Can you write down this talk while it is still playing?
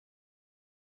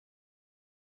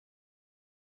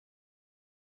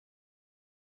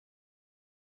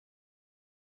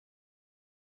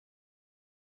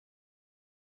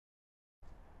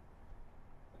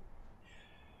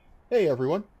Hey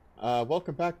everyone,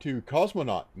 welcome back to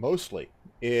Cosmonaut, mostly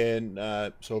in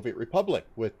Soviet Republic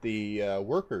with the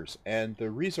workers and the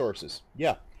resources.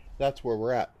 Yeah, that's where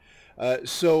we're at.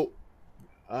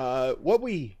 What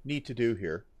we need to do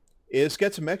here is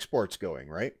get some exports going,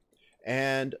 right?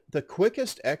 And the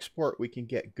quickest export we can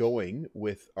get going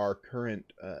with our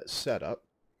current setup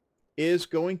is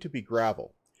going to be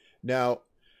gravel. Now,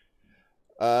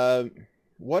 um,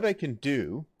 what I can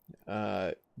do,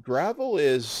 uh, gravel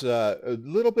is a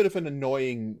little bit of an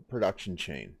annoying production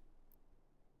chain.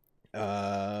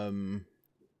 Um,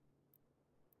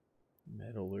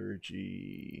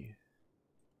 Metallurgy,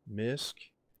 MISC,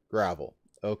 gravel.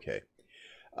 Okay.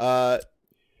 Uh,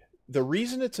 the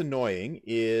reason it's annoying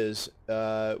is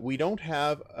we don't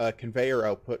have a conveyor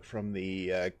output from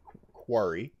the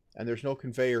quarry, and there's no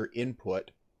conveyor input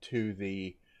to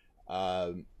the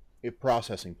um,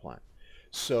 processing plant.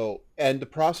 So, and the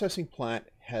processing plant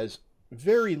has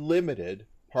very limited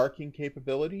parking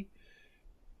capability.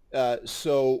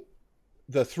 So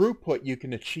the throughput you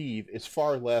can achieve is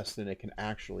far less than it can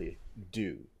actually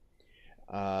do.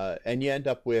 And you end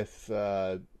up with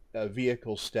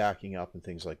vehicles stacking up and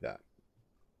things like that.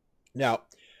 Now,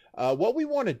 what we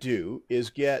want to do is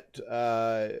get,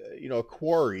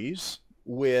 quarries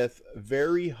with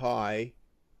very high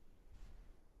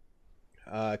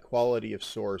quality of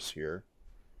source here.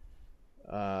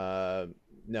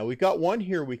 Now, we've got one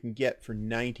here we can get for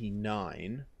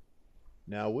 99.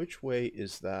 Now, which way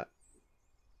is that?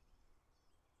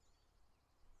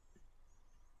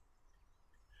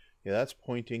 Yeah, that's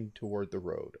pointing toward the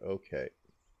road. Okay.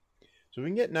 So we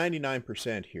can get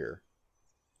 99% here.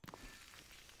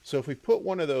 So if we put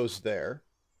one of those there,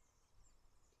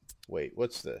 wait,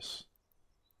 what's this?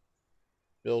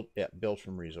 Build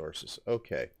from resources.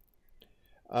 Okay.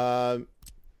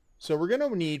 So we're going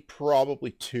to need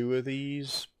probably two of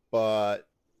these, but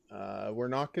we're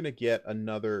not going to get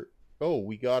another. Oh,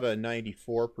 we got a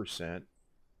 94%,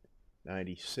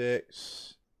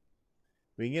 96.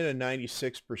 We can get a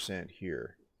 96%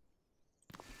 here.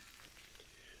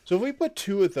 So if we put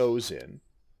two of those in,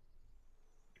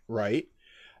 right,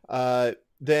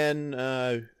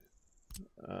 then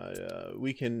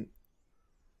we can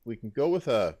go with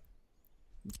a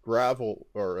gravel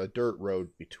or a dirt road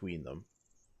between them.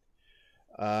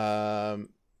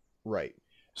 Right.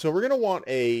 So we're going to want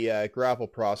a gravel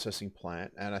processing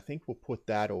plant, and I think we'll put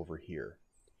that over here.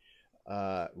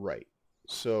 Right.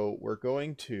 So we're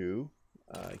going to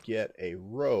get a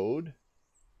road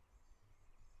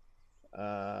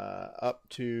up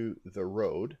to the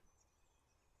road.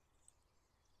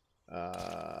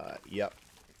 Yep.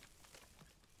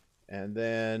 And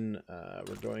then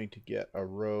we're going to get a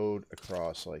road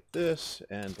across like this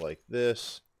and like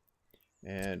this.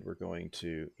 And we're going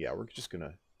to, yeah, we're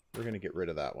going to get rid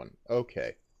of that one.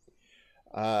 Okay.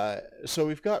 So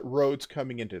we've got roads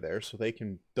coming into there, so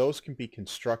those can be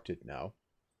constructed now.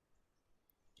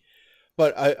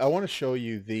 But I want to show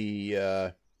you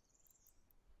the,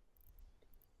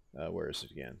 where is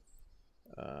it again?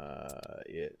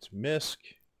 It's MISC.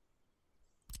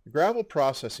 The gravel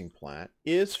processing plant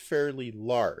is fairly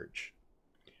large,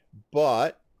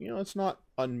 but, it's not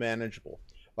unmanageable.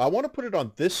 I want to put it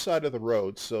on this side of the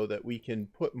road so that we can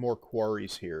put more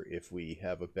quarries here if we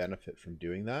have a benefit from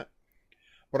doing that.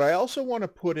 But I also want to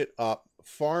put it up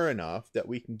far enough that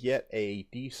we can get a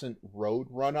decent road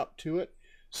run up to it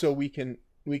so we can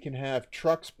have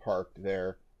trucks parked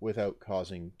there without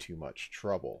causing too much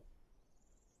trouble.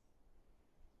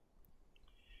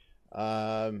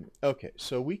 Okay,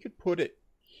 so we could put it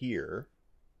here.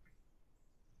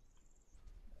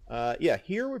 Yeah,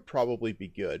 here would probably be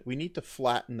good. We need to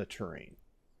flatten the terrain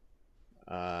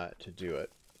to do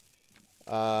it.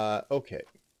 Okay.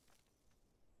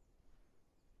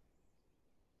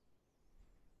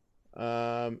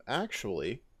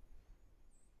 Actually,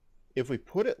 if we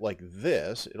put it like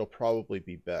this, it'll probably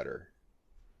be better.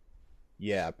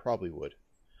 Yeah, probably would.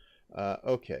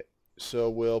 Okay, so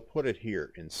we'll put it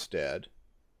here instead.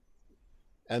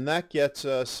 And that gets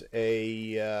us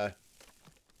a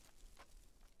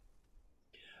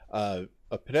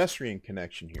pedestrian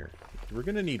connection here. We're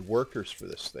going to need workers for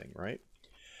this thing, right?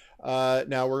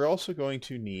 Now we're also going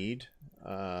to need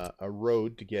a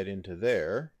road to get into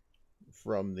there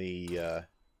from the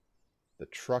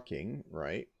trucking,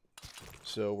 right?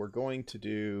 So we're going to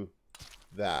do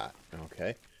that.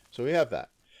 Okay, so we have that.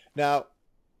 Now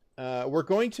we're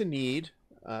going to need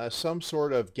some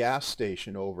sort of gas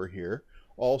station over here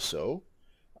also.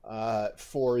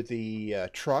 For the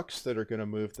trucks that are going to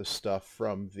move the stuff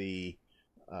from the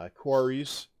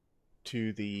quarries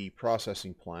to the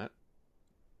processing plant.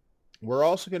 We're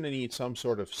also going to need some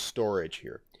sort of storage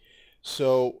here.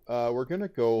 So we're going to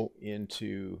go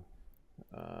into,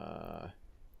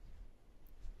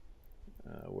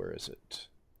 where is it?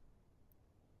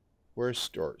 Where's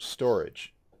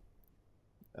storage?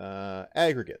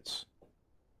 Aggregates.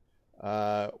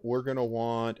 We're going to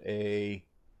want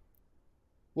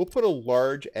we'll put a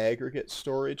large aggregate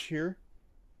storage here.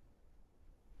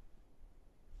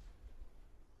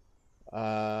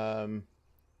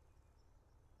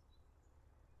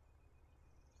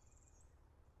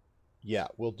 Yeah,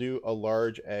 we'll do a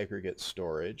large aggregate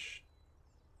storage.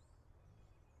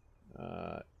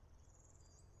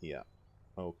 Yeah,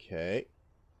 okay.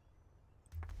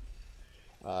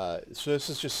 So this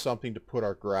is just something to put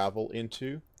our gravel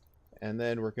into. And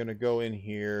then we're going to go in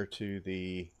here to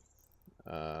the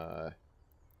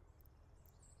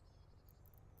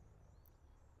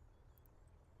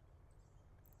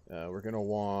we're going to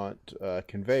want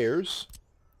conveyors,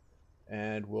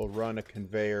 and we'll run a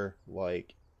conveyor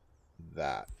like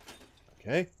that.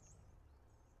 Okay.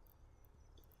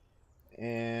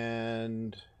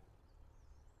 And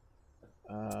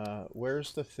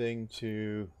where's the thing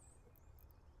to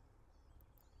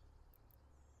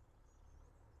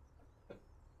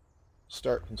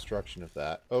start construction of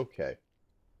that? Okay.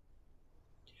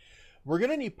 We're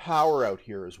going to need power out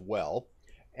here as well,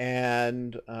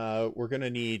 and we're going to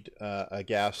need a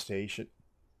gas station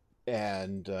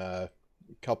and a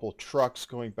couple trucks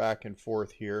going back and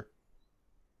forth here.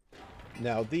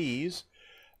 Now these,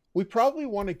 we probably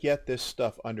want to get this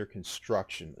stuff under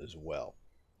construction as well.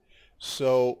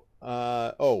 So,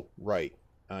 oh, right.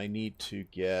 I need to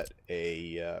get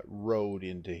a road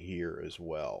into here as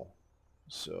well.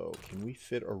 So, can we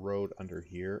fit a road under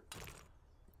here?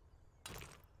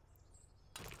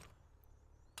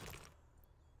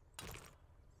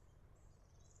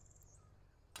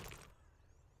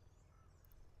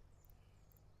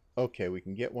 Okay, we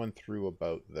can get one through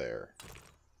about there.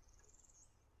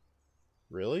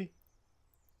 Really?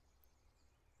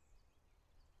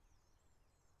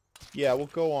 Yeah, we'll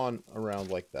go on around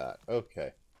like that.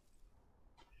 Okay.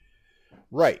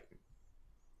 Right.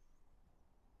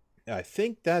 I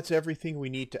think that's everything we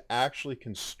need to actually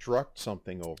construct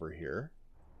something over here.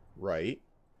 Right.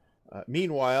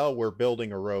 Meanwhile, we're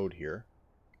building a road here.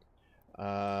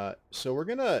 So we're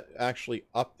going to actually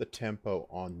up the tempo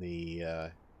on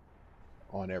the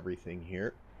on everything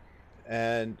here.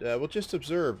 And we'll just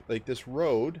observe, like, this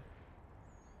road,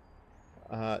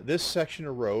 this section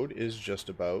of road is just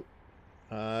about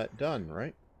done,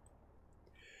 right?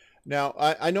 Now,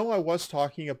 I know I was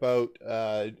talking about,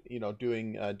 you know,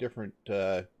 doing different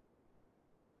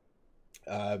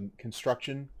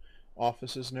construction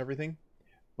offices and everything,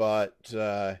 but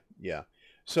yeah.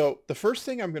 So the first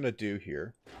thing I'm going to do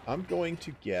here, I'm going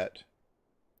to get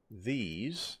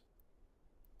these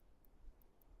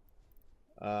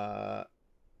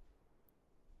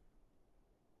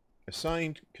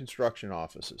assigned construction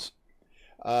offices.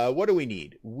 What do we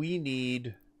need?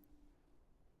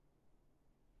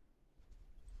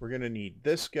 We're going to need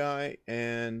this guy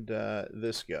and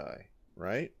this guy,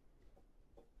 right?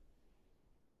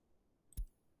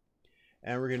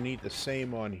 And we're going to need the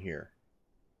same on here.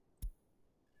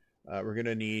 We're going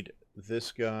to need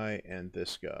this guy and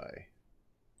this guy.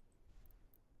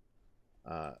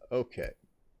 Okay.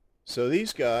 So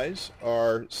these guys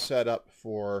are set up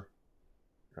for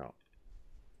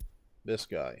this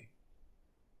guy.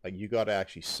 You got to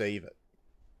actually save it.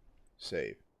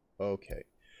 Save. Okay.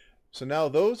 So now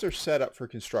those are set up for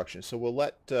construction. So we'll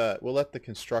let the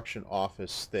construction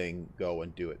office thing go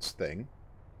and do its thing.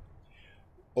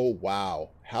 Oh wow,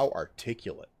 how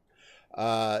articulate.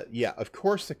 Yeah, of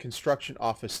course the construction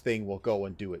office thing will go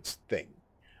and do its thing.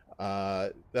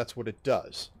 That's what it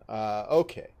does.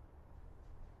 Okay.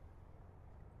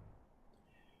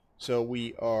 So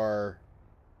we are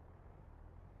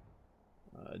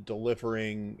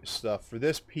delivering stuff for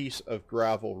this piece of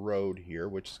gravel road here,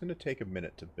 which is going to take a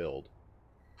minute to build.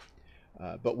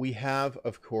 But we have,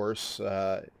 of course,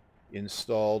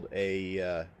 installed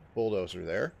a bulldozer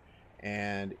there,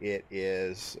 and it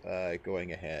is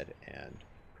going ahead and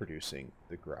producing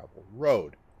the gravel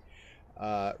road.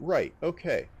 Right,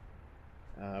 okay.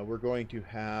 We're going to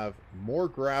have more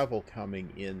gravel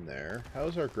coming in there.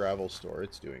 How's our gravel store?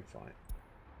 It's doing fine.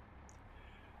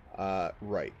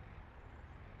 Right.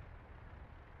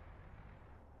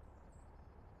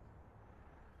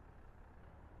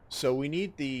 So we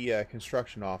need the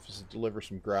construction office to deliver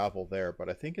some gravel there, but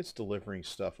I think it's delivering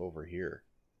stuff over here.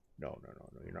 No,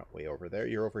 you're not way over there.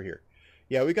 You're over here.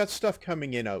 Yeah, we got stuff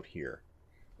coming in out here,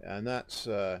 and that's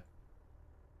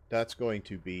going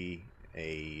to be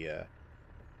a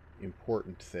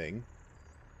important thing.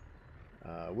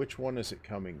 Which one is it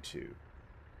coming to?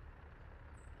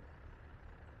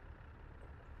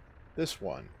 This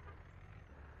one.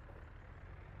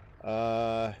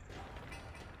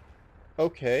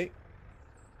 Okay.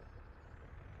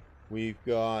 We've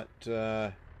got...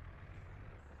 okay,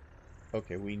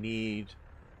 we need...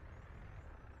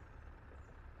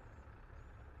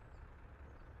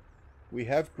 We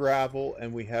have gravel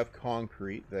and we have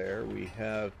concrete there. We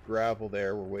have gravel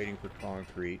there. We're waiting for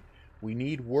concrete. We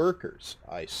need workers.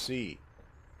 I see.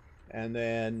 And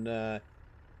then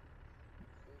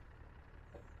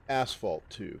asphalt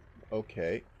too.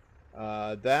 Okay.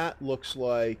 That looks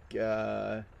like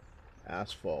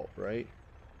asphalt, right?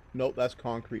 Nope, that's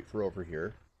concrete for over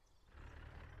here.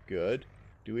 Good.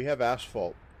 Do we have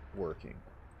asphalt working?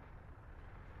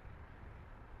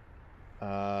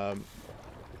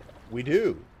 We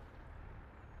do.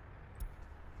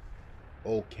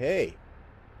 Okay.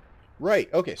 Right.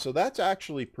 Okay, so that's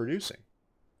actually producing.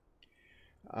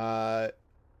 Right.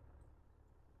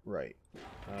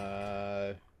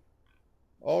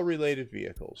 All related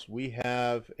vehicles. We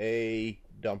have a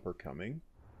dumper coming.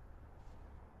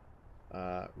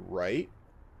 Right.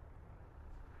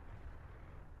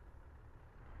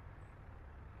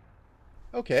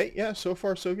 Okay, yeah, so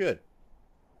far so good.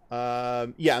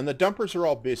 Yeah, and the dumpers are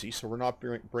all busy, so we're not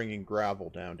bringing gravel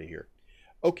down to here.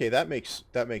 Okay, that makes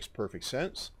perfect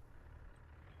sense.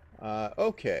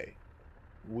 Okay,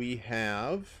 we're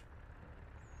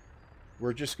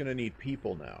just going to need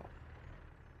people now.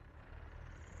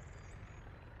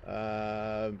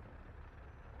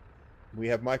 We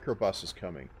have microbuses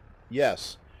coming.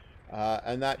 Yes,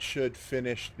 and that should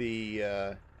finish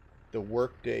the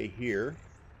workday here.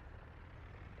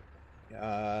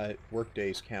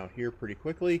 Workdays count here pretty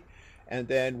quickly, and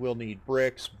then we'll need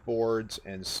bricks, boards,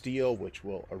 and steel, which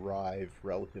will arrive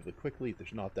relatively quickly.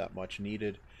 There's not that much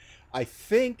needed. I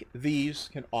think these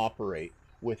can operate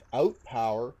without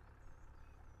power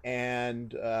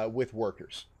and with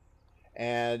workers.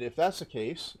 And if that's the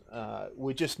case,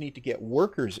 we just need to get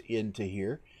workers into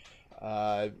here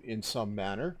in some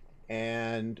manner,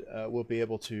 and we'll be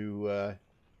able to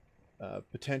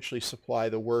potentially supply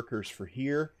the workers for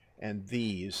here and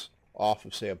these off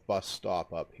of, say, a bus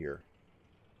stop up here.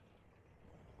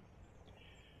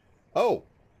 Oh,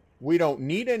 we don't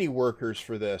need any workers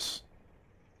for this.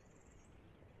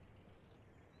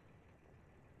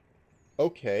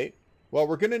 Okay, well,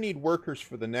 we're going to need workers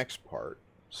for the next part,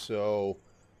 so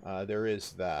there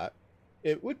is that.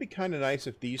 It would be kind of nice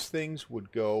if these things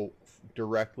would go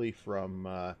directly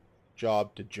from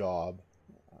job to job,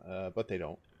 but they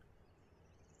don't.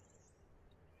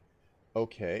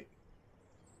 Okay.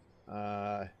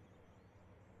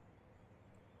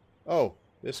 Oh,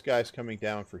 this guy's coming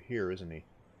down for here, isn't he?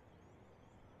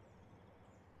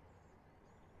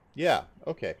 Yeah,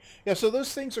 okay. Yeah, so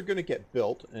those things are going to get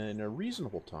built in a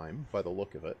reasonable time, by the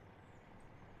look of it.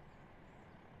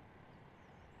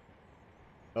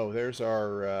 Oh, there's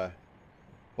our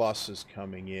buses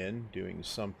coming in, doing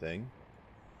something.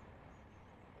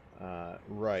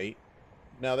 Right.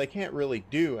 Now, they can't really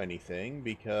do anything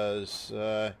because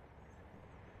the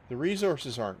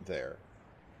resources aren't there.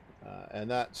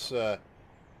 And that's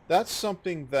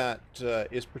something that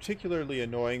is particularly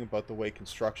annoying about the way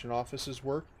construction offices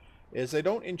work, is they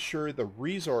don't ensure the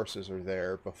resources are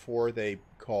there before they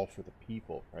call for the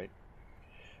people, right?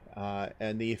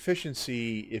 And the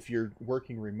efficiency, if you're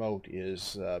working remote,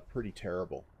 is pretty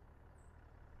terrible.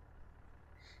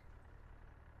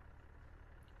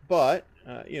 But,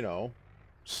 you know,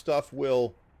 stuff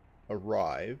will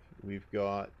arrive. We've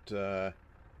got,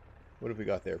 what have we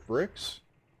got there? Bricks?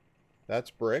 That's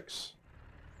bricks.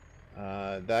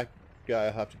 That guy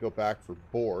will have to go back for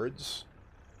boards,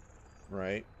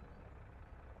 right?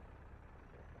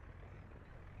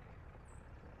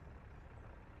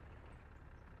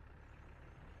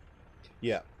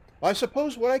 Yeah. I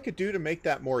suppose what I could do to make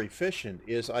that more efficient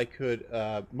is I could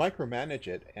micromanage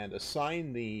it and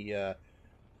assign the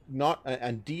not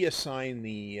and deassign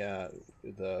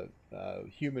the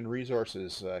human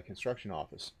resources construction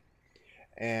office,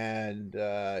 and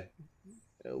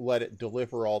let it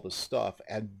deliver all the stuff,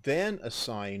 and then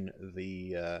assign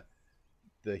the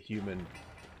human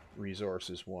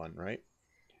resources one, right?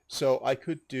 So I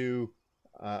could do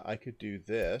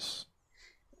this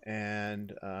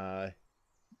and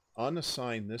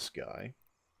unassign this guy,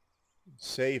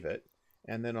 save it,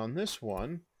 and then on this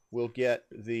one we'll get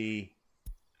the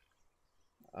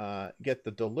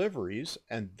deliveries,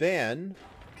 and then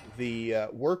the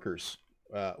workers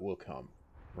will come,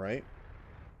 right?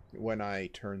 When I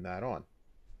turn that on.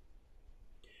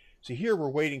 So here we're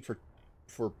waiting for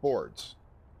boards,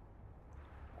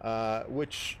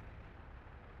 which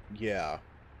Yeah.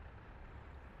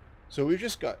 So we've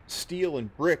just got steel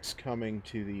and bricks coming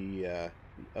to the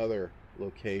other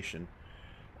location.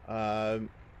 Um,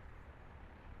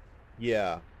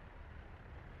 yeah.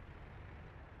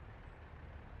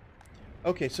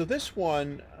 Okay, so this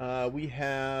one, we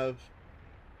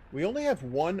only have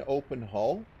one open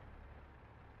hull.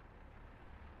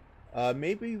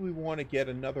 Maybe we want to get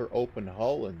another open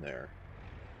hull in there.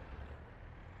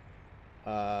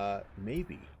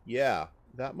 Maybe. Yeah,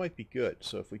 that might be good.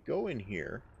 So if we go in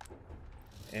here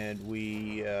and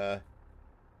we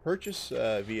purchase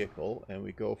a vehicle and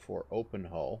we go for open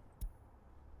hull,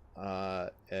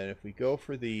 and if we go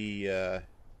for the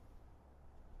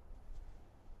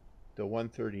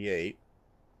 138,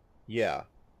 yeah.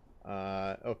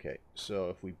 Okay, so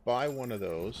if we buy one of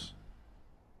those,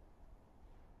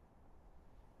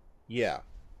 yeah,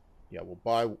 we'll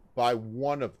buy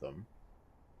one of them.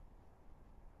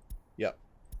 Yep.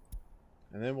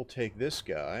 And then we'll take this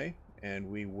guy and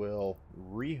we will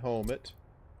rehome it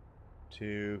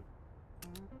to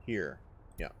here.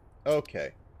 Yeah.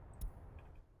 Okay.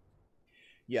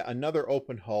 Yeah, another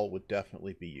open hull would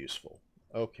definitely be useful.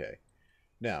 Okay.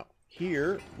 Now,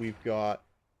 here we're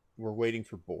waiting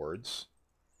for boards.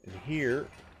 And here,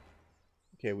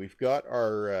 okay, we've got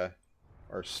our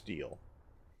steel.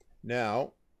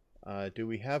 Now, do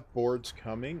we have boards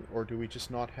coming or do we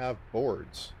just not have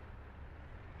boards?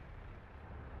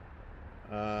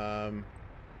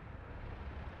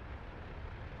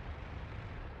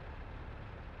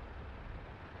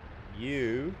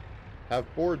 You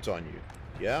have boards on you.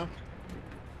 Yeah?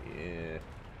 Yeah.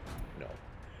 No.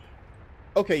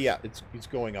 Okay, yeah, it's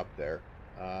going up there.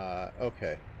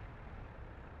 Okay.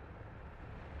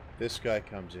 This guy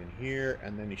comes in here,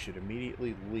 and then he should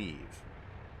immediately leave.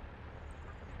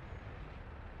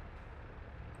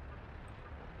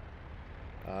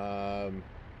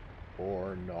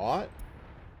 Or not.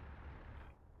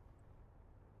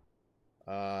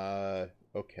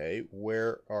 Okay,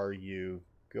 where are you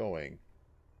going?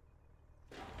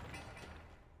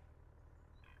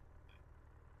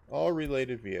 All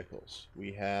related vehicles.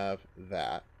 We have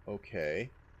that. Okay.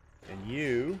 And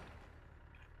you,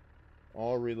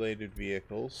 all related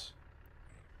vehicles.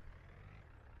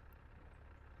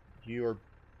 You are...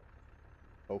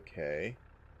 Okay.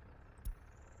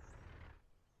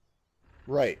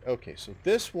 Right, okay, so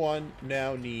this one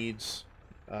now needs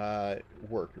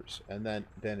workers, and then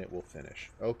it will finish.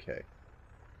 Okay.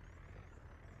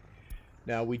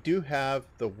 Now, we do have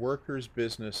the workers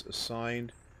business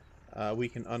assigned. We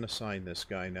can unassign this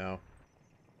guy now.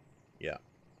 Yeah.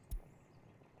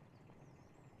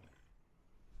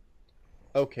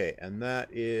 Okay, and that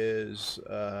is...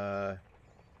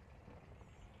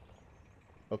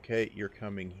 okay, you're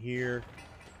coming here.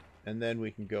 And then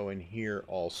we can go in here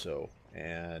also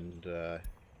and do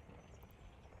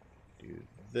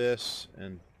this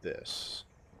and this.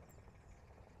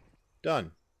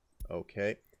 Done.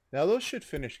 Okay. Now those should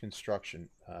finish construction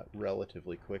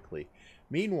relatively quickly.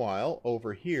 Meanwhile,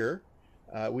 over here,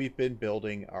 we've been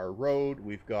building our road.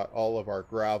 We've got all of our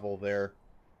gravel there.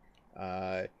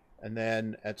 And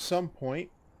then at some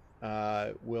point,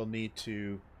 we'll need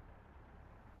to...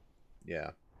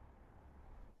 Yeah.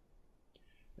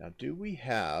 Now, do we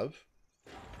have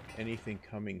anything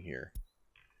coming here?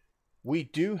 We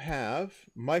do have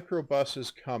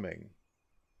microbuses coming.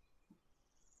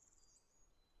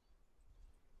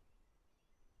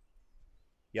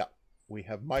 Yeah, we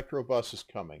have microbuses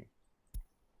coming.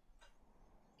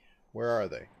 Where are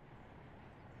they?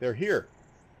 They're here.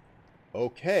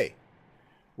 Okay.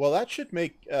 Well, that should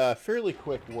make fairly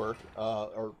quick work,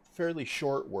 or fairly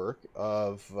short work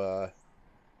of the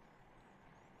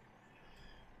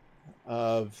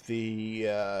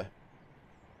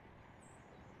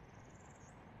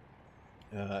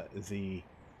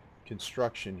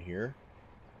construction here.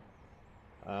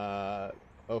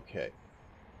 Okay.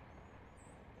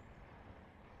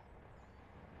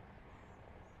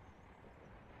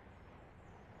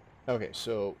 Okay,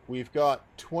 so we've got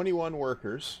 21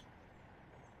 workers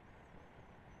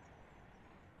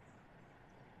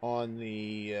on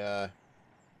the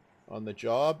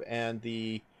job, and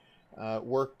the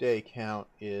workday count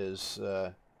is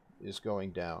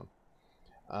going down.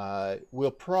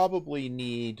 We'll probably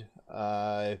need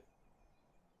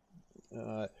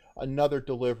another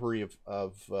delivery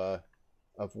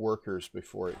of workers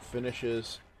before it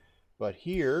finishes. But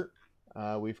here,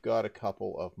 we've got a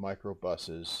couple of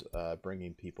microbuses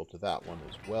bringing people to that one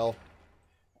as well.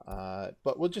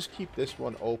 But we'll just keep this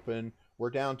one open.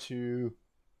 We're down to...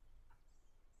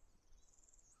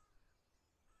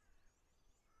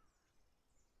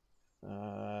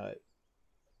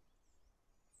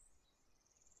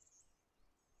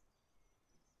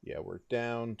 we're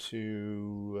down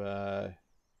to...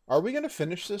 are we going to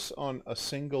finish this on a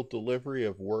single delivery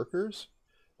of workers?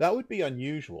 That would be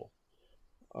unusual.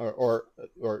 Or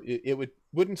it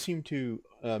wouldn't seem to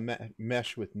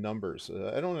mesh with numbers.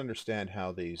 I don't understand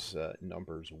how these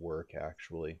numbers work,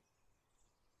 actually.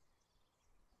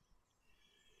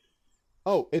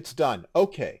 Oh, it's done.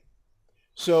 Okay.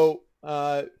 So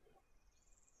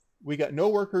we got no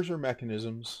workers or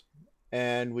mechanisms,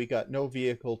 and we got no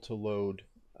vehicle to load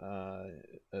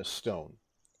a stone.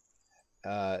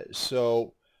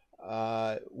 So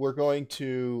we're going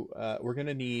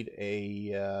to need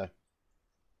a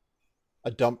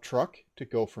dump truck to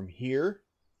go from here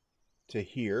to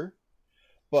here,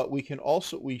 but we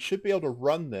should be able to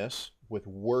run this with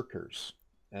workers,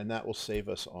 and that will save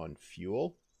us on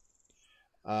fuel.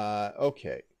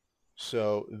 Okay,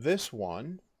 so this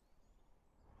one,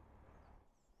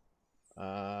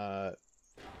 has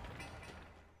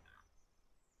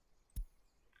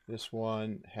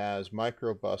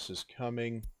microbuses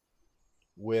coming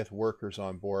with workers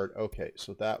on board. Okay,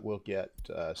 so that will get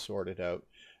sorted out.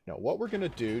 Now, what we're going to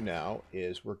do now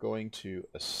is we're going to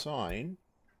assign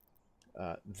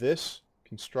this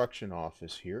construction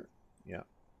office here. Yeah.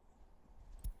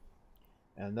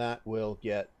 And that will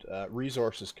get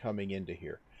resources coming into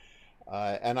here.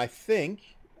 And I think,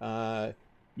 yeah,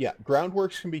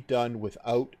 groundworks can be done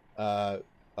without a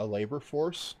labor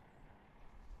force.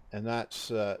 And that's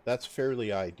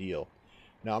fairly ideal.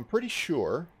 Now, I'm pretty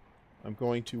sure I'm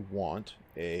going to want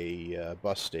a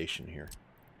bus station here.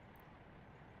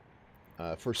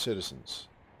 For citizens.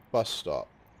 Bus stop.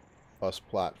 Bus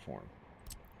platform.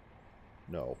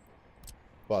 No.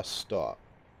 Bus stop.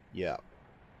 Yeah.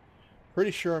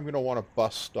 Pretty sure I'm going to want a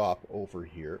bus stop over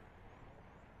here.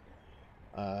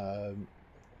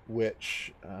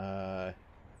 Which I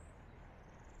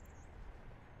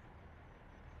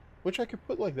could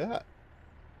put like that.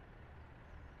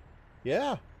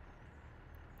 Yeah.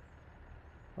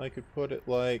 I could put it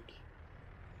like...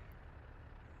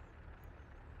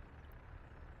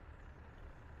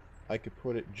 I could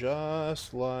put it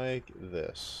just like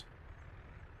this.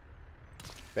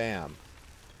 Bam.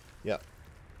 Yep.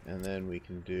 And then we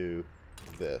can do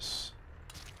this.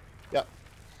 Yep.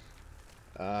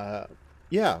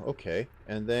 Yeah, okay.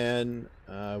 And then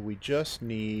we just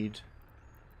need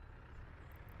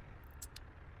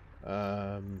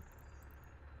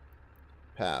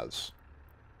paths.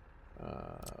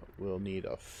 We'll need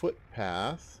a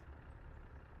footpath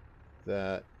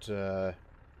that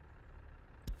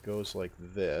goes like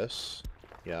this.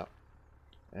 Yeah.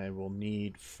 And we'll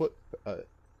need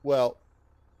well,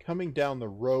 coming down the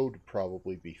road would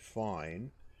probably be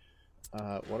fine.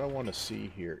 What I want to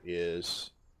see here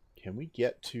is, can we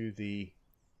get to the...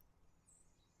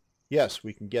 Yes,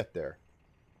 we can get there.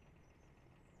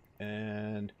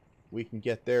 And we can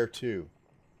get there too.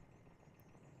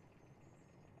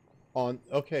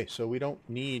 Okay, so we don't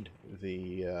need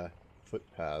the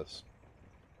footpaths.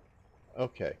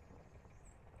 Okay.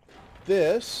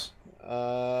 This,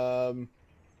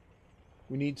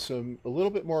 we need a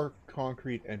little bit more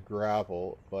concrete and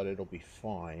gravel, but it'll be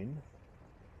fine.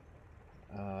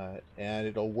 And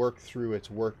it'll work through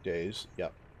its work days.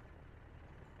 Yep.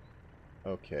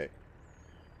 Okay.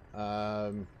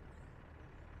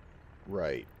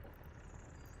 Right.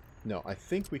 No, I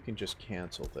think we can just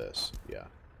cancel this. Yeah.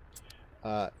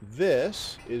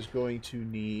 This is going to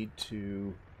need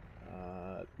to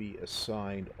be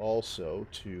assigned also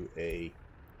to a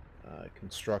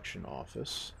construction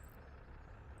office.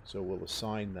 So we'll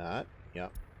assign that. Yeah.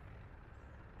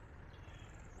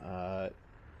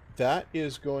 That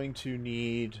is going to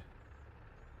need...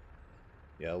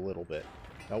 Yeah, a little bit.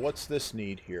 Now, what's this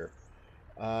need here?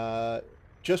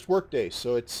 Just work days,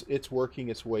 so it's working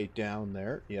its way down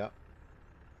there. Yeah.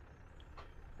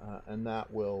 And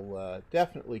that will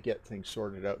definitely get things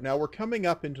sorted out. Now, we're coming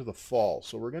up into the fall,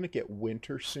 so we're going to get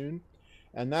winter soon,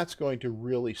 and that's going to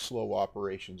really slow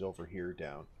operations over here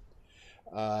down.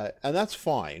 And that's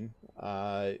fine.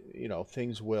 You know,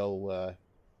 things will...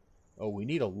 oh, we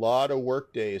need a lot of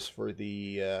work days for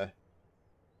the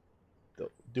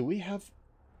do we have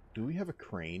a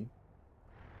crane?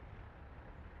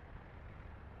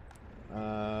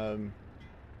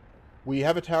 We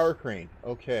have a tower crane.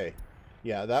 Okay.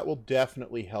 Yeah, that will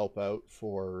definitely help out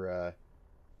for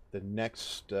the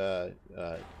next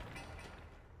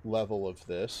level of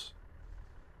this.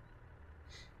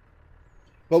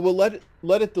 But we'll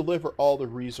let it deliver all the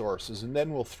resources, and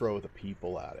then we'll throw the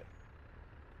people at it.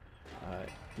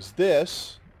 Because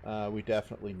this, we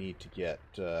definitely need to get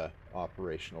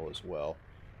operational as well.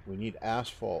 We need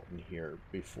asphalt in here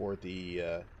before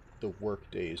the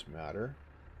work days matter.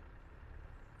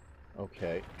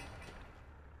 Okay.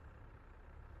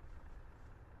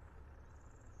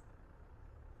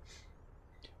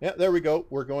 Yeah, there we go.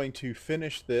 We're going to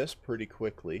finish this pretty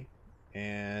quickly,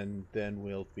 and then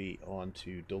we'll be on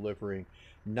to delivering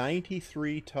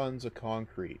 93 tons of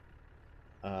concrete.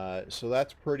 So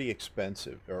that's pretty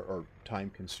expensive, or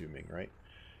time-consuming, right?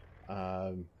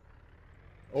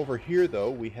 Over here, though,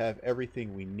 we have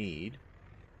everything we need.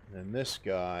 And then this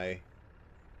guy...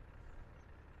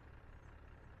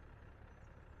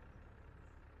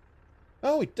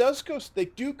 Oh, it does go... They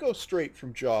do go straight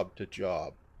from job to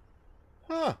job.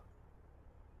 Huh.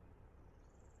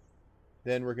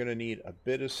 Then we're going to need a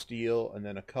bit of steel and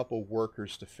then a couple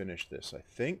workers to finish this, I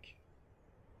think.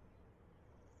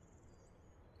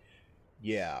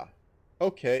 Yeah.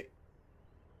 Okay.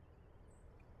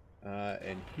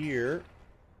 And here...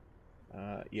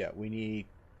 yeah, we need...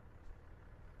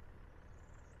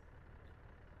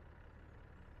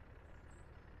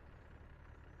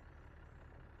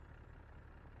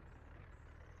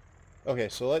 Okay,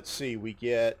 so let's see. We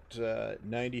get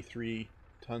 93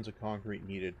 tons of concrete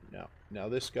needed now. Now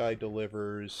this guy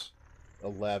delivers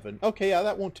 11. Okay, yeah,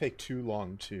 that won't take too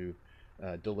long to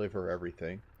deliver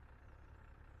everything.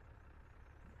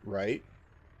 Right?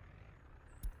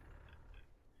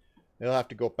 They'll have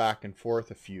to go back and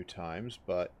forth a few times,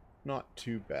 but not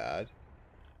too bad.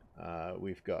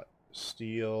 We've got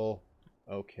steel.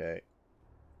 Okay.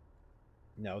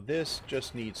 Now this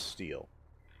just needs steel.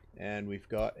 And we've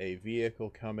got a vehicle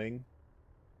coming.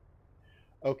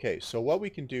 Okay, so what we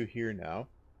can do here now,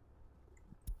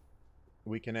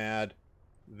 we can add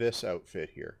this outfit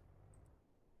here.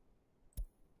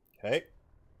 Okay.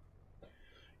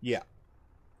 Yeah,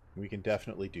 we can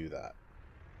definitely do that.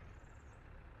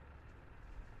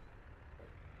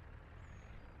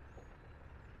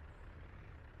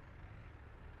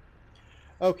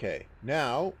 Okay,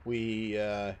 now we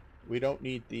don't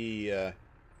need the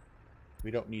we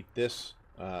don't need this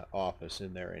office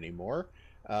in there anymore.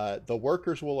 The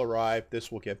workers will arrive.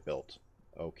 This will get built.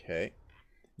 Okay.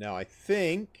 Now I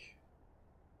think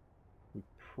we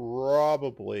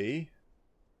probably...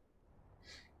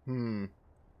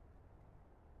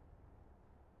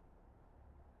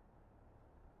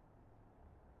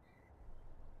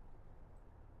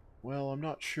 Well, I'm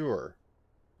not sure.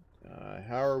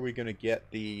 How are we going to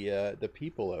get the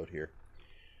people out here?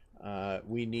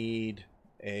 We need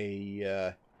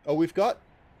a... oh, we've got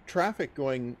traffic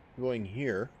going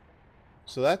here.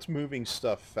 So that's moving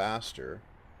stuff faster.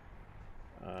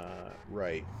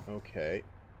 Right. Okay.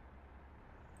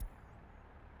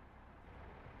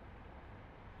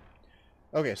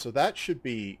 Okay, so that should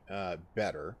be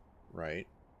better, right?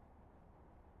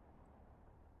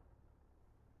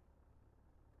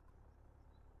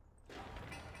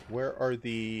 Where are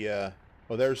the...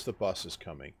 oh, there's the buses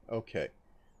coming. Okay.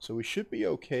 So we should be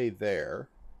okay there.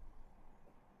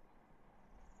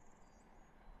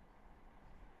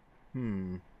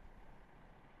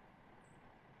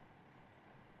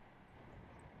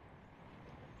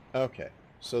 Okay.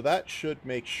 So that should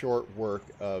make short work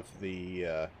of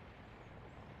the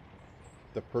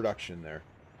production there.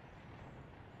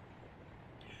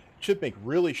 Should make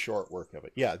really short work of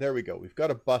it. Yeah, there we go. We've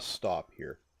got a bus stop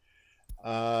here.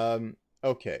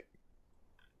 Okay.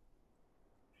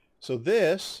 So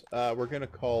this, we're going to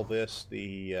call this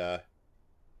the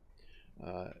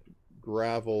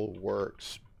Gravel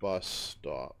Works Bus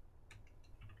Stop.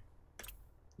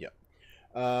 Yep.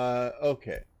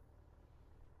 Okay.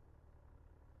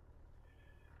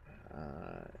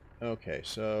 Okay,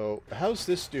 so how's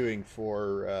this doing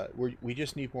for... we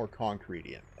just need more concrete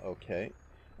in. Okay.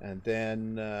 And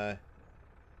then...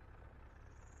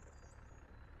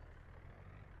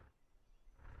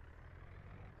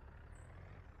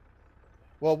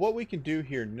 well, what we can do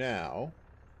here now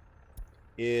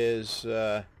is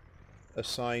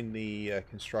assign the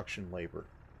construction labor.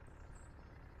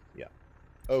 Yeah.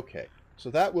 Okay. So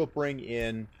that will bring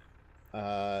in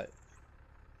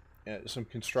some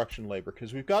construction labor,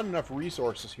 because we've got enough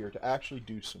resources here to actually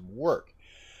do some work.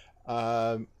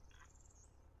 Now,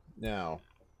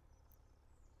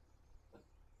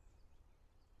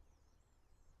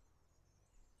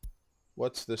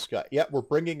 what's this guy? Yeah, we're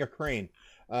bringing a crane.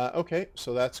 Okay,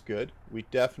 so that's good. We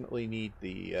definitely need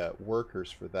the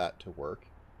workers for that to work.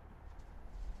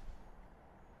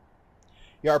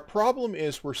 Yeah, our problem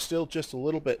is we're still just a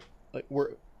little bit... like,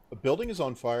 a building is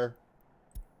on fire.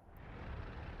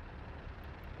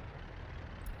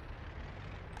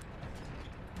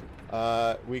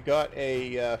 We got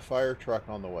a fire truck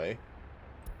on the way.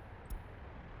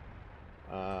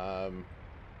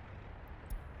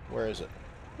 Where is it?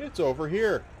 It's over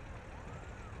here.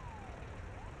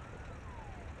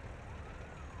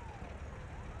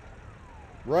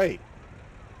 Right.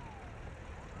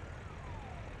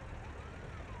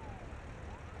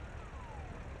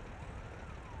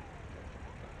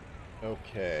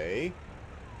 Okay.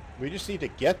 We just need to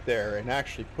get there and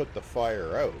actually put the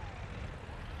fire out.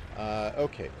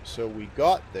 Okay, so we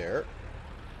got there.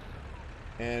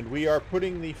 And we are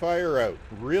putting the fire out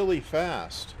really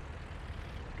fast.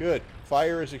 Good.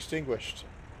 Fire is extinguished.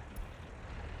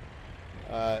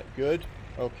 Good.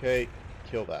 Okay.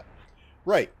 Kill that.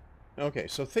 Right. Okay,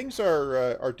 so things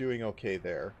are doing okay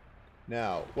there.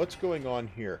 Now, what's going on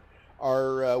here?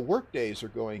 Our work days are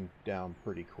going down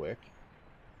pretty quick.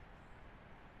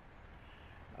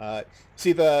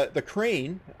 See, the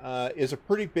crane is a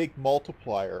pretty big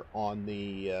multiplier on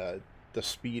the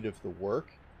speed of the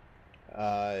work.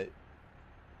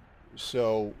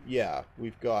 So yeah,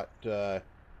 we've got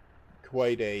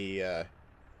quite a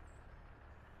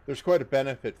there's quite a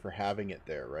benefit for having it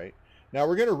there, right? Now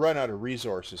we're going to run out of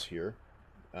resources here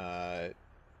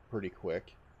pretty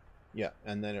quick. Yeah,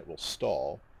 and then it will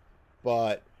stall.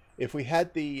 But if we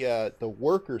had the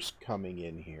workers coming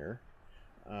in here,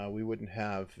 we wouldn't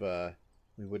have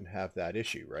that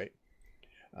issue, right?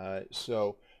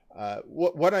 So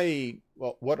what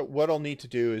I'll need to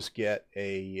do is get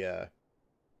a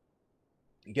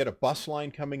bus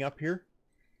line coming up here.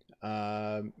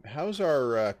 How's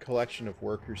our collection of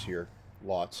workers here?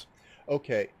 Lots.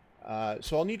 Okay,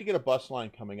 so I'll need to get a bus line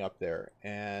coming up there,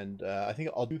 and I think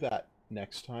I'll do that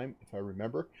next time if I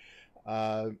remember.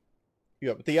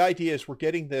 Yeah, but the idea is we're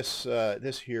getting this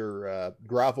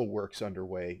gravel works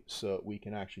underway so we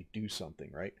can actually do something,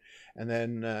 right? And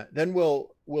then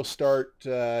we'll start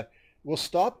we'll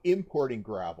stop importing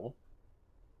gravel,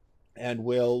 and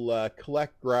we'll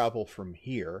collect gravel from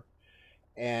here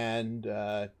and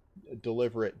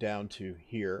deliver it down to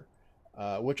here,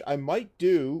 which I might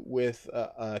do with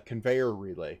a conveyor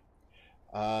relay.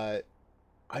 I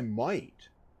might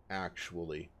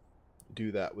actually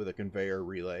do that with a conveyor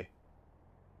relay.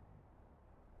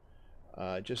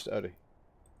 Just out of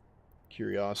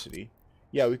curiosity.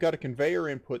 Yeah, we've got a conveyor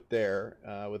input there.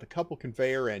 With a couple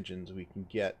conveyor engines, we can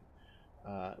get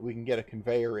a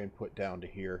conveyor input down to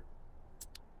here.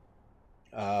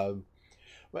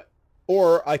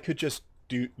 Or I could just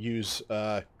use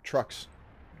trucks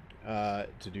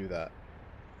to do that.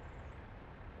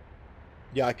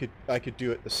 Yeah, I could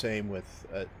do it the same with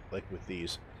like with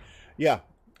these. Yeah,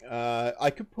 I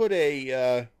could put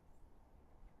a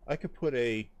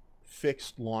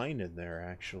fixed line in there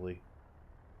actually.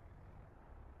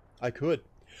 I could,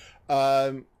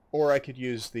 or I could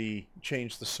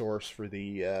change the source for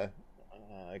the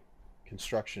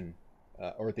construction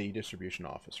or the distribution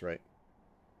office, right?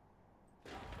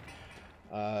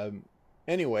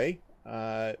 Anyway,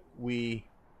 what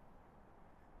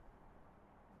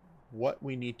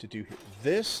we need to do here.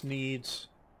 This needs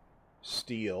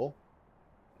steel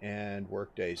and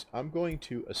work days. I'm going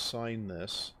to assign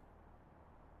this.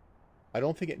 I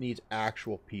don't think it needs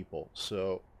actual people,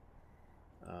 so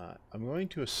I'm going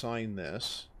to assign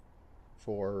this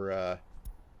for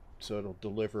so it'll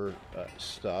deliver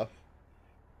stuff,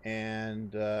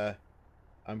 and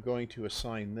I'm going to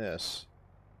assign this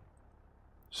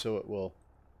so it will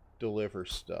deliver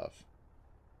stuff.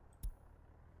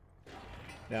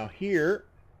 Now here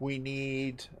we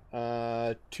need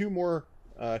 2 more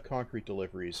concrete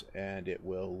deliveries, and it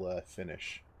will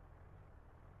finish.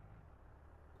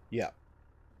 Yeah.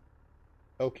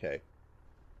 Okay.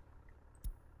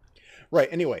 Right,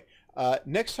 anyway,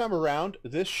 next time around,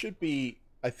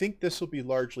 I think this will be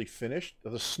largely finished.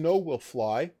 The snow will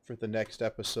fly for the next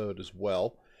episode as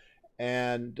well.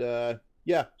 And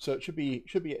yeah, so it should be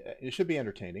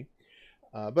entertaining.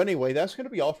 But anyway, that's going to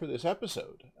be all for this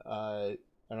episode. And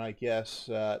I guess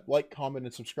like, comment,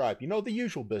 and subscribe. You know, the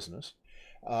usual business.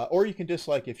 Or you can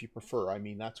dislike if you prefer. I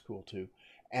mean, that's cool too.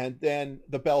 And then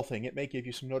the bell thing, it may give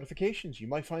you some notifications. You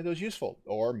might find those useful,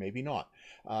 or maybe not.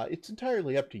 It's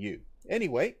entirely up to you.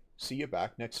 Anyway, see you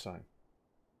back next time.